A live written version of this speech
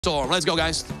Storm. Let's go,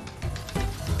 guys.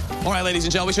 All right, ladies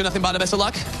and gentlemen, wish you nothing but the best of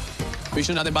luck. Wish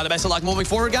you nothing but the best of luck moving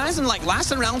forward, guys. And like last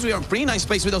 10 rounds, we are in pretty nice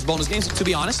space with those bonus games, to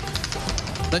be honest.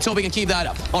 Let's hope we can keep that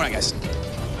up. All right, guys.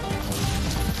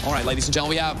 All right, ladies and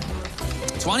gentlemen, we have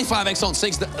 25x on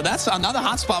 6. That's another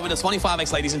hotspot with a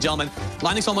 25x, ladies and gentlemen.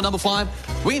 Lightning Storm number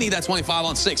 5. We need that 25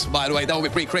 on 6, by the way. That would be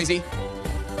pretty crazy.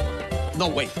 No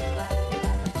way.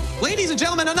 Ladies and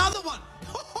gentlemen, another one.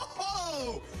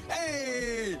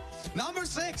 Hey, number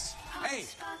 6. Hey,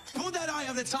 put that Eye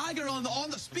of the Tiger on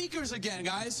the speakers again,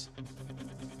 guys.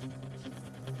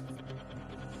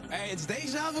 Hey, it's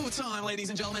deja vu time, ladies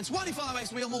and gentlemen.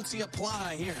 25x wheel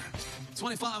multi-apply here.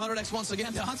 2500x once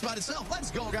again, the hotspot itself. Let's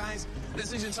go, guys.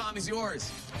 Decision time is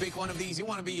yours. Pick one of these. You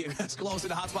want to be as close to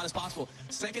the hotspot as possible.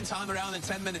 Second time around in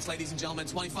 10 minutes, ladies and gentlemen.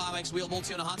 25x wheel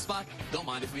multi on a hotspot. Don't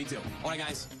mind if we do. All right,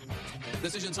 guys.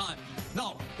 Decision time.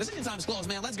 No, decision time is close,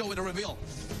 man. Let's go with the reveal.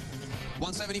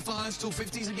 175s,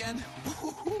 250s again.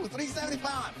 375,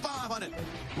 500,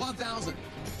 1,000,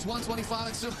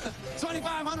 125,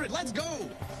 2,500. Let's go.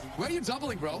 Where are you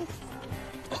doubling, bro?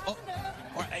 All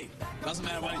right, hey, doesn't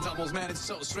matter when he doubles, man. It's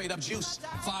so straight up juice.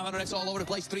 500x all over the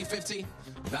place, 350.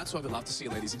 That's what we love to see,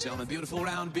 ladies and gentlemen. Beautiful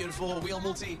round, beautiful wheel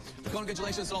multi.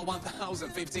 Congratulations, all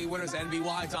 1,050 winners,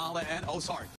 NBY, dollar, and, oh, sorry.